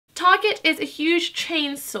Target is a huge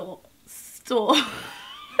chainsaw store.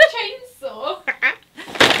 Chainsaw.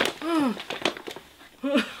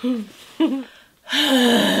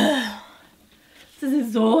 This is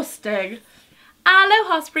exhausting.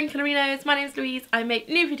 Aloha Sprinklerinos, my name's Louise. I make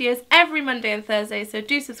new videos every Monday and Thursday, so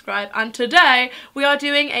do subscribe. And today we are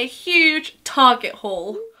doing a huge Target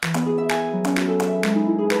haul.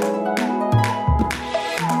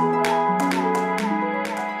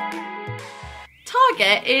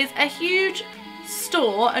 Target is a huge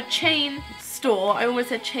store, a chain store, I almost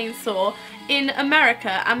said chainsaw, in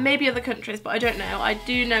America and maybe other countries, but I don't know. I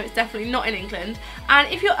do know it's definitely not in England.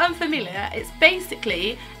 And if you're unfamiliar, it's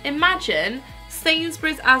basically, imagine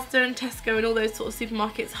Sainsbury's, Asda and Tesco and all those sort of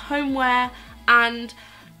supermarkets, homeware and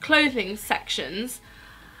clothing sections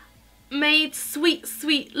made sweet,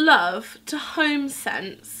 sweet love to home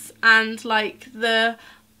scents and like the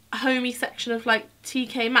homey section of like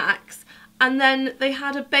TK Maxx, and then they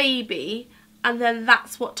had a baby, and then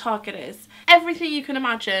that's what Target is. Everything you can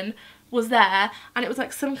imagine was there, and it was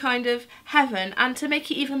like some kind of heaven. And to make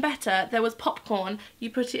it even better, there was popcorn. You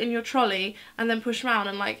put it in your trolley and then push around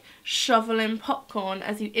and like shovel in popcorn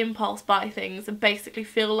as you impulse buy things and basically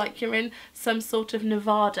feel like you're in some sort of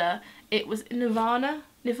Nevada. It was Nirvana?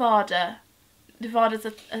 Nevada. Nevada's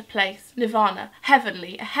a place. Nirvana.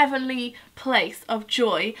 Heavenly. A heavenly place of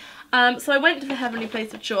joy. So I went to the heavenly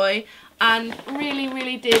place of joy and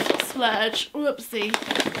really did splurge, whoopsie,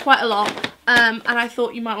 quite a lot. And I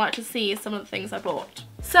thought you might like to see some of the things I bought.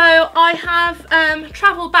 So I have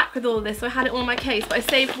travelled back with all of this, so I had it all in my case, but I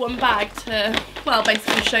saved one bag to, well,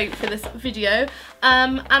 basically show you for this video.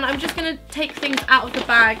 And I'm just going to take things out of the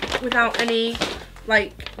bag without any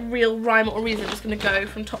like real rhyme or reason. I'm just going to go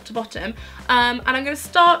from top to bottom. And I'm going to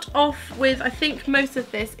start off with, I think most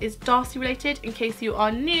of this is Darcy related. In case you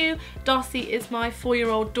are new, Darcy is my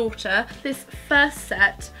 4-year-old daughter. This first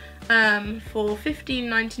set for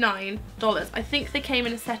 $15.99. I think they came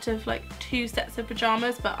in a set of like 2 sets of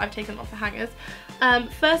pyjamas, but I've taken them off the hangers.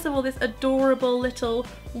 First of all, this adorable little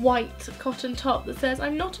white cotton top that says,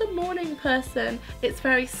 "I'm not a morning person." It's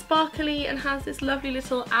very sparkly and has this lovely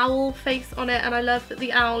little owl face on it, and I love that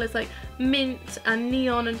the owl is like mint and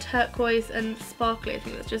neon and turquoise and sparkly. I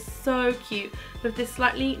think that's just so cute with this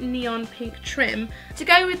slightly neon pink trim. To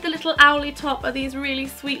go with the little owly top are these really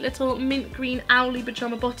sweet little mint green owly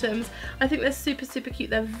pyjama bottoms. I think they're super cute.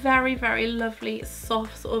 They're very lovely,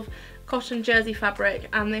 soft sort of cotton jersey fabric,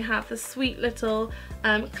 and they have the sweet little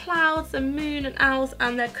clouds and moon and owls,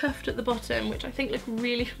 and they're cuffed at the bottom, which I think look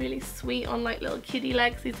really sweet on like little kiddie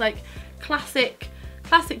legs. These like classic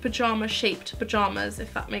pyjama shaped pyjamas,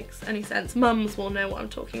 if that makes any sense. Mums will know what I'm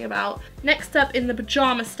talking about. Next up in the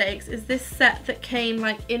pyjama stakes is this set that came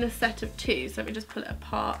like in a set of 2, so let me just pull it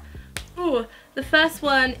apart. Ooh, the first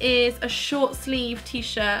one is a short sleeve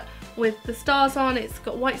t-shirt with the stars on. It's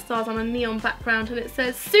got white stars on a neon background, and it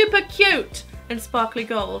says "super cute" in sparkly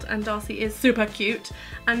gold, and Darcy is super cute.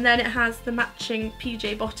 And then it has the matching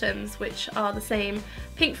PJ bottoms, which are the same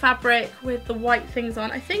pink fabric with the white things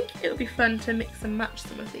on. I think it'll be fun to mix and match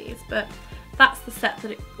some of these, but that's the set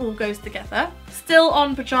that it all goes together. Still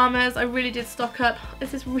on pyjamas, I really did stock up.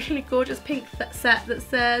 It's this really gorgeous pink set that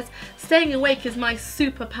says "Staying awake is my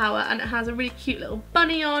superpower," and it has a really cute little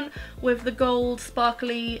bunny on with the gold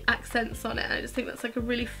sparkly accents on it, and I just think that's like a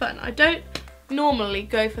really fun. I don't normally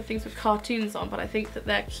go for things with cartoons on, but I think that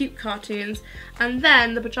they're cute cartoons. And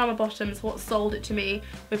then the pyjama bottoms, what sold it to me,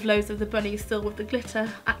 with loads of the bunnies still with the glitter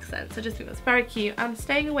accents. I just think that's very cute, and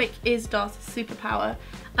staying awake is Darcy's superpower.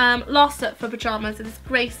 Last up for pyjamas is this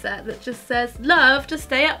grey set that just says "love to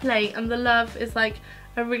stay up late," and the love is like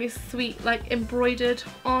a really sweet like embroidered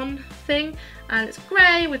on thing, and it's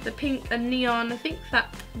grey with the pink and neon. I think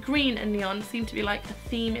that green and neon seem to be like a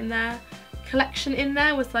theme in their collection. In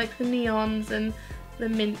there was like the neons and the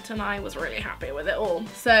mint, and I was really happy with it all.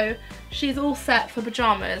 So she's all set for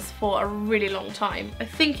pyjamas for a really long time. I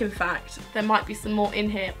think in fact there might be some more in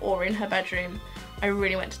here or in her bedroom. I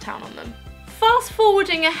really went to town on them. Fast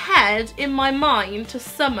forwarding ahead in my mind to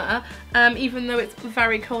summer, even though it's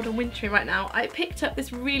very cold and wintry right now, I picked up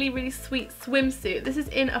this really sweet swimsuit. This is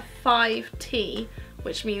in a 5T,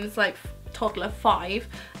 which means like toddler 5,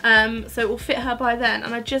 so it will fit her by then,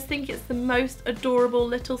 and I just think it's the most adorable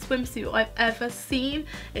little swimsuit I've ever seen.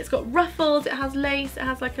 It's got ruffles, it has lace, it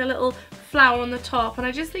has like a little flower on the top, and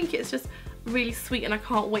I just think it's just really sweet, and I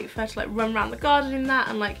can't wait for her to like run around the garden in that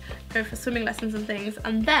and like go for swimming lessons and things.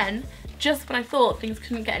 And then just when I thought things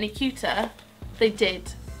couldn't get any cuter, they did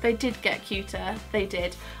get cuter. They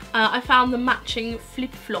did. I found the matching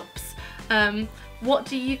flip-flops. What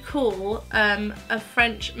do you call a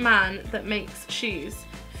French man that makes shoes?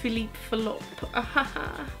 Philippe Philop.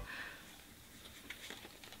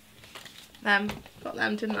 Got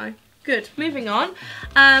them, didn't I? Good. Moving on.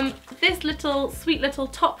 This little sweet little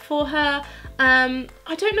top for her.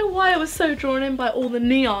 I don't know why I was so drawn in by all the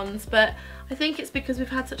neons, but I think it's because we've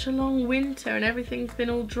had such a long winter and everything's been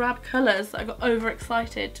all drab colours that I got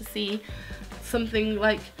overexcited to see something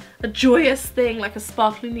like a joyous thing like a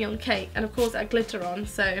sparkling neon cake, and of course it had glitter on,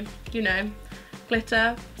 so you know,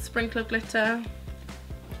 glitter, sprinkle of glitter.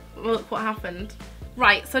 Look what happened.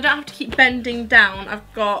 Right, so I don't have to keep bending down.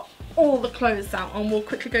 I've got all the clothes out and we'll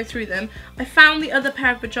quickly go through them. I found the other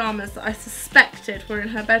pair of pyjamas that I suspected were in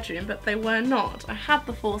her bedroom, but they were not. I had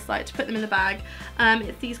the foresight to put them in the bag.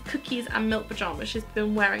 It's these cookies and milk pyjamas. She's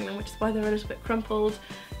been wearing them, which is why they're a little bit crumpled.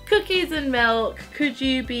 Cookies and milk, could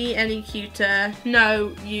you be any cuter?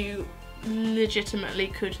 No, you legitimately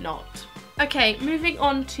could not. Okay, moving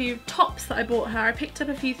on to tops that I bought her. I picked up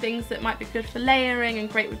a few things that might be good for layering and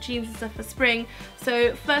great with jeans and stuff for spring.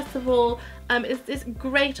 So first of all, is this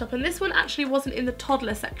grey top, and this one actually wasn't in the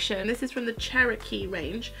toddler section. This is from the Cherokee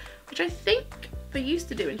range, which I think they used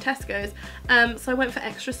to do in Tesco's. So I went for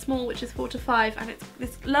extra small, which is 4 to 5, and it's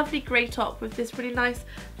this lovely grey top with this really nice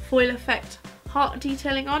foil effect heart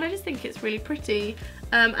detailing on. I just think it's really pretty,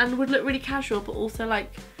 and would look really casual, but also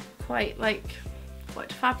like quite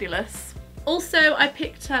fabulous. Also, I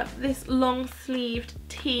picked up this long sleeved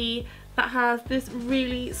tee that has this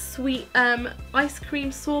really sweet ice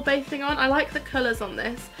cream sorbet thing on. I like the colours on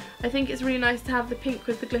this. I think it's really nice to have the pink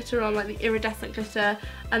with the glitter on, like the iridescent glitter,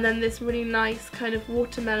 and then this really nice kind of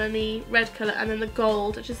watermelon-y red colour, and then the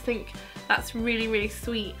gold. I just think that's really, really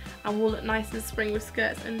sweet and will look nice in spring with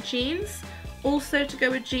skirts and jeans. Also, to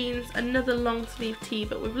go with jeans, another long sleeve tee,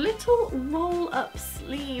 but with little roll up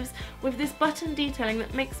sleeves with this button detailing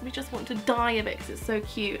that makes me just want to die a bit because it's so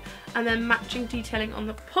cute, and then matching detailing on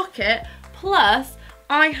the pocket. Plus,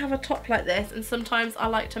 I have a top like this, and sometimes I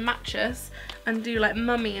like to match us and do like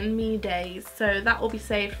mummy and me days, so that will be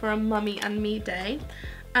saved for a mummy and me day.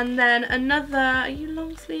 And then another, are you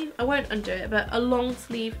long sleeve? I won't undo it, but a long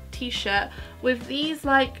sleeve t-shirt with these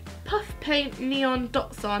like puff paint neon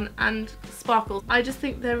dots on and sparkles. I just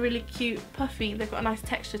think they're really cute, puffy, they've got a nice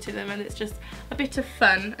texture to them, and it's just a bit of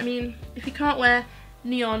fun. I mean, if you can't wear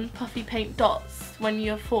neon puffy paint dots when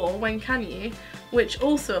you're 4, when can you? Which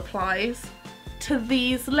also applies to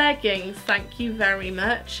these leggings, thank you very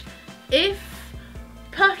much. If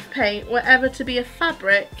puff paint were ever to be a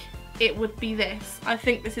fabric, it would be this. I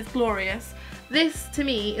think this is glorious. This to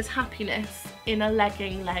me is happiness in a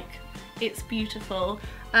legging leg. It's beautiful.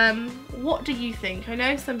 What do you think? I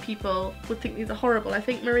know some people would think these are horrible. I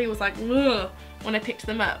think Marie was like, ugh, when I picked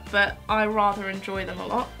them up, but I rather enjoy them a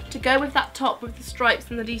lot. To go with that top with the stripes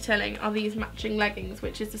and the detailing are these matching leggings,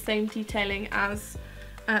 which is the same detailing as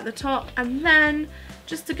the top. And then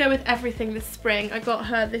just to go with everything this spring, I got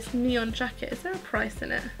her this neon jacket. Is there a price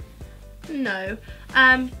in it? No,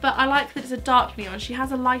 but I like that it's a dark neon. She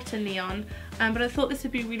has a lighter neon, but I thought this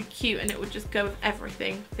would be really cute and it would just go with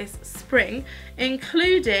everything this spring,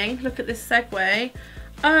 including, look at this segue,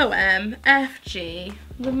 OMFG,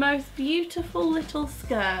 the most beautiful little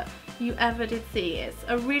skirt you ever did see. It's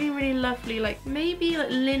a really, really lovely, like maybe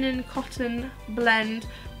like linen cotton blend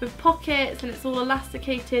with pockets, and it's all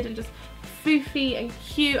elasticated and just foofy and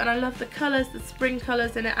cute, and I love the colours, the spring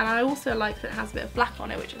colours in it, and I also like that it has a bit of black on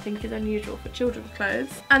it, which I think is unusual for children's clothes.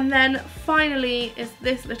 And then finally is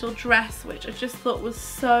this little dress, which I just thought was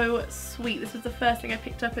so sweet. This was the first thing I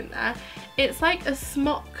picked up in there. It's like a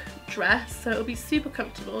smock dress, so it'll be super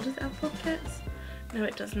comfortable. Does it have pockets? No,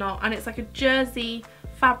 it does not. And it's like a jersey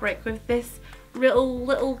fabric with this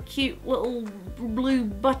little cute little blue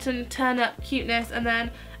button turn up cuteness, and then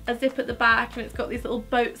a zip at the back, and it's got these little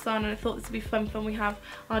boats on, and I thought this would be fun for when we have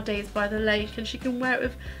our days by the lake, and she can wear it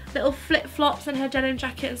with little flip-flops and her denim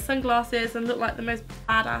jacket and sunglasses and look like the most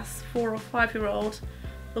badass 4 or 5-year-old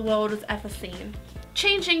the world has ever seen.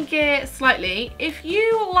 Changing gear slightly, if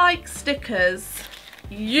you like stickers,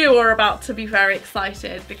 you are about to be very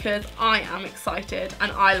excited, because I am excited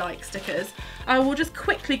and I like stickers. I will just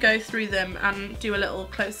quickly go through them and do a little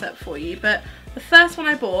close-up for you, but the first one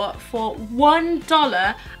I bought for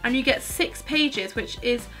 $1, and you get 6 pages, which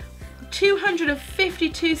is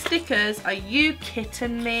 252 stickers. Are you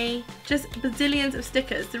kidding me? Just bazillions of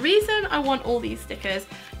stickers. The reason I want all these stickers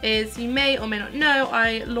is, you may or may not know,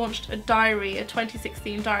 I launched a diary, a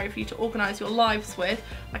 2016 diary for you to organise your lives with,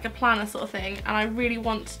 like a planner sort of thing, and I really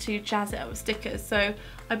want to jazz it up with stickers. So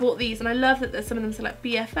I bought these, and I love that there's some of them say like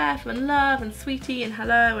BFF and love and sweetie and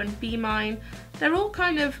hello and be mine. They're all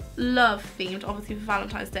kind of love themed, obviously for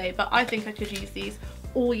Valentine's Day, but I think I could use these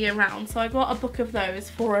all year round. So I got a book of those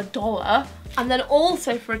for $1. And then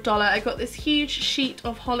also for $1 I got this huge sheet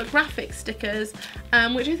of holographic stickers,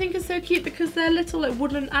 which I think is so cute because they're little like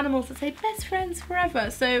woodland animals that say best friends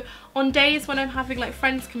forever. So on days when I'm having like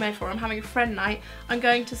friends come over, or I'm having a friend night, I'm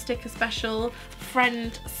going to stick a special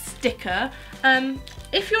friend sticker.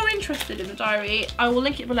 If you're interested in the diary, I will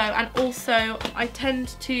link it below, and also I tend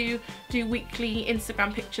to do weekly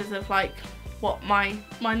Instagram pictures of like what mine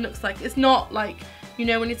looks like. It's not like, you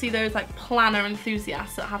know, when you see those like planner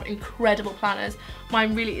enthusiasts that have incredible planners,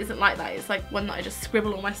 mine really isn't like that. It's like one that I just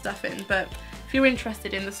scribble all my stuff in. But if you're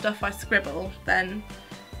interested in the stuff I scribble, then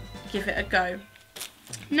give it a go.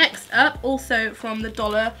 Next up, also from the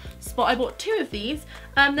dollar spot, I bought 2 of these.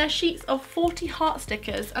 They're sheets of 40 heart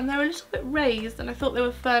stickers, and they're a little bit raised, and I thought they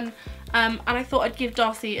were fun. And I thought I'd give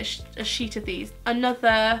Darcy a sheet of these.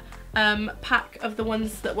 Another pack of the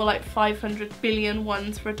ones that were like 500 billion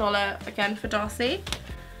ones for $1, again for Darcy.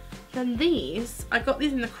 Then these, I got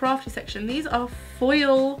these in the crafty section. These are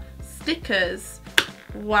foil stickers.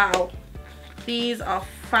 Wow, these are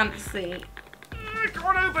fancy. I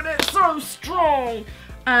can't open it, it's so strong.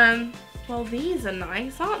 Well, these are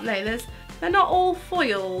nice, aren't they? They're not all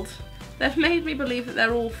foiled. They've made me believe that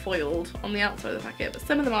they're all foiled on the outside of the packet, but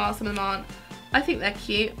some of them are, some of them aren't. I think they're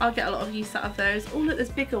cute. I'll get a lot of use out of those. Oh look, there's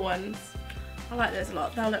bigger ones. I like those a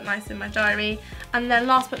lot. They'll look nice in my diary. And then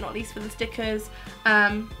last but not least for the stickers,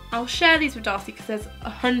 I'll share these with Darcy because there's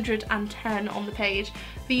 110 on the page.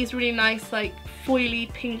 These really nice like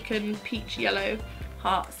foily pink and peach yellow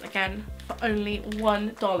hearts, again for only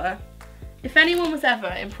 $1. If anyone was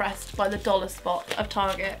ever impressed by the dollar spot of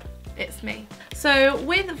Target, it's me. So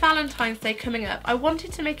with Valentine's Day coming up, I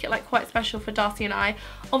wanted to make it like quite special for Darcy and I.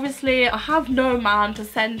 Obviously I have no man to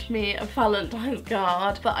send me a Valentine's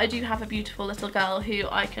card, but I do have a beautiful little girl who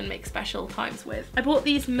I can make special times with. I bought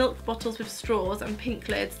these milk bottles with straws and pink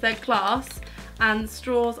lids. They're glass, and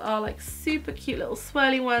straws are like super cute little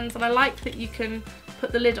swirly ones, and I like that you can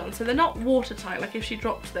put the lid on, so they're not watertight. Like if she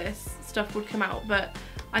dropped this, stuff would come out, but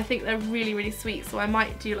I think they're really, really sweet, so I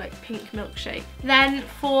might do like pink milkshake. Then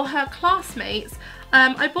for her classmates,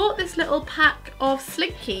 I bought this little pack of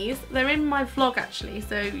Slinkies. They're in my vlog actually,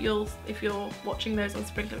 so if you're watching those on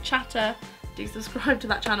Sprinkle of Chatter, do subscribe to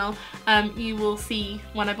that channel. You will see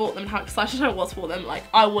when I bought them how excited I was for them. Like,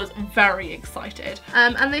 I was very excited.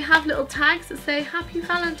 And they have little tags that say Happy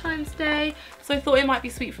Valentine's Day, so I thought it might be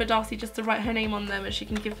sweet for Darcy just to write her name on them and she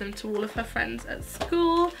can give them to all of her friends at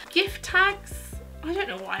school. Gift tags. I don't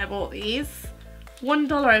know why I bought these.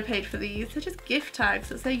 $1 I paid for these. They're just gift tags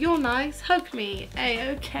that say you're nice, hug me,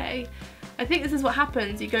 okay. I think this is what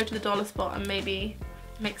happens. You go to the dollar spot and maybe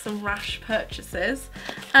make some rash purchases.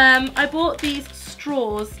 I bought these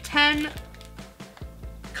straws, 10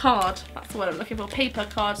 card, that's the word I'm looking for, paper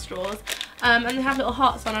card straws. And they have little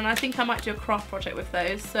hearts on, and I think I might do a craft project with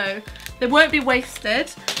those, so they won't be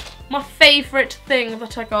wasted. My favourite thing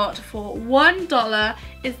that I got for $1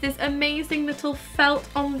 is this amazing little felt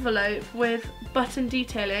envelope with button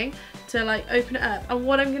detailing to like open it up. And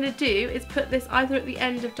what I'm going to do is put this either at the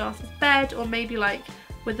end of Darcy's bed or maybe like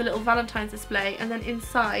with the little Valentine's display, and then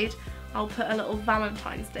inside I'll put a little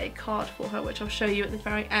Valentine's Day card for her, which I'll show you at the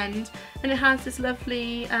very end. And it has this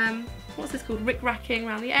lovely, what's this called, rick-racking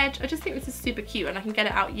around the edge. I just think this is super cute, and I can get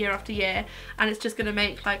it out year after year, and it's just going to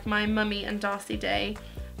make like my mummy and Darcy day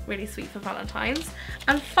really sweet for Valentine's.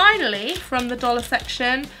 And finally, from the dollar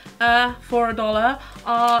section, for $1,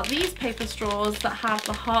 are these paper straws that have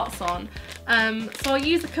the hearts on. So I'll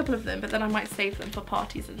use a couple of them, but then I might save them for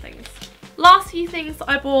parties and things. Last few things that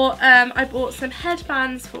I bought some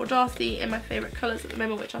headbands for Darcy in my favourite colours at the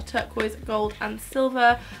moment, which are turquoise, gold and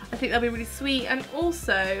silver. I think they'll be really sweet, and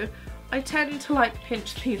also I tend to like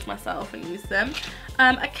pinch these myself and use them.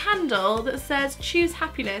 A candle that says choose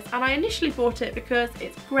happiness, and I initially bought it because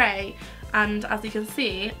it's grey, and as you can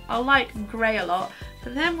see I like grey a lot,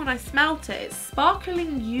 but then when I smelt it, it's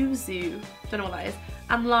sparkling yuzu, don't know what that is,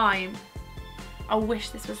 and lime. I wish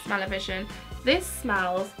this was smell-o-vision. This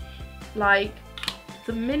smells like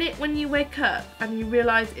the minute when you wake up and you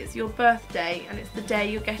realise it's your birthday and it's the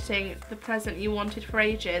day you're getting the present you wanted for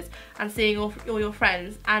ages and seeing all your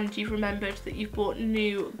friends, and you've remembered that you've bought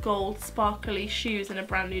new gold sparkly shoes and a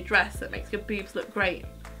brand new dress that makes your boobs look great.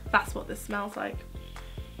 That's what this smells like.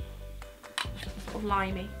 Sort of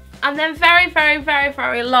limey. And then very, very, very,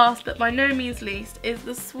 very last but by no means least is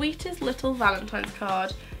the sweetest little Valentine's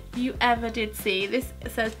card you ever did see. This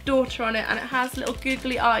says daughter on it, and it has little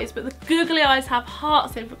googly eyes, but the googly eyes have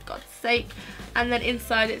hearts in, for God's sake. And then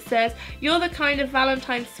inside it says, you're the kind of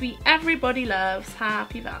Valentine sweet everybody loves,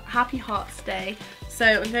 happy Hearts Day. So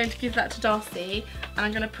I'm going to give that to Darcy and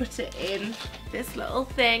I'm going to put it in this little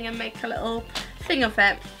thing and make a little thing of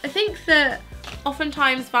it. I think that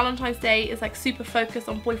oftentimes Valentine's Day is like super focused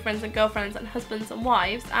on boyfriends and girlfriends and husbands and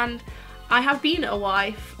wives, and I have been a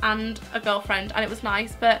wife and a girlfriend and it was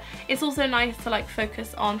nice, but it's also nice to like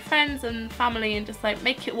focus on friends and family and just like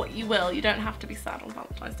make it what you will. You don't have to be sad on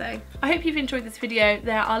Valentine's Day. I hope you've enjoyed this video.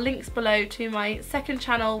 There are links below to my second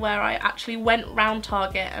channel where I actually went round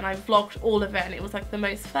Target and I vlogged all of it and it was like the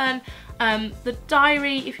most fun. The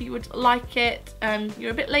diary, if you would like it,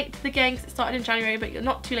 you're a bit late to the game because it started in January, but you're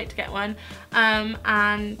not too late to get one,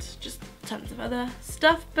 and just tons of other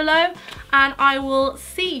stuff below, and I will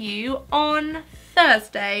see you on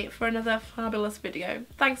Thursday for another fabulous video.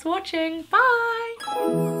 Thanks for watching,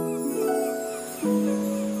 bye!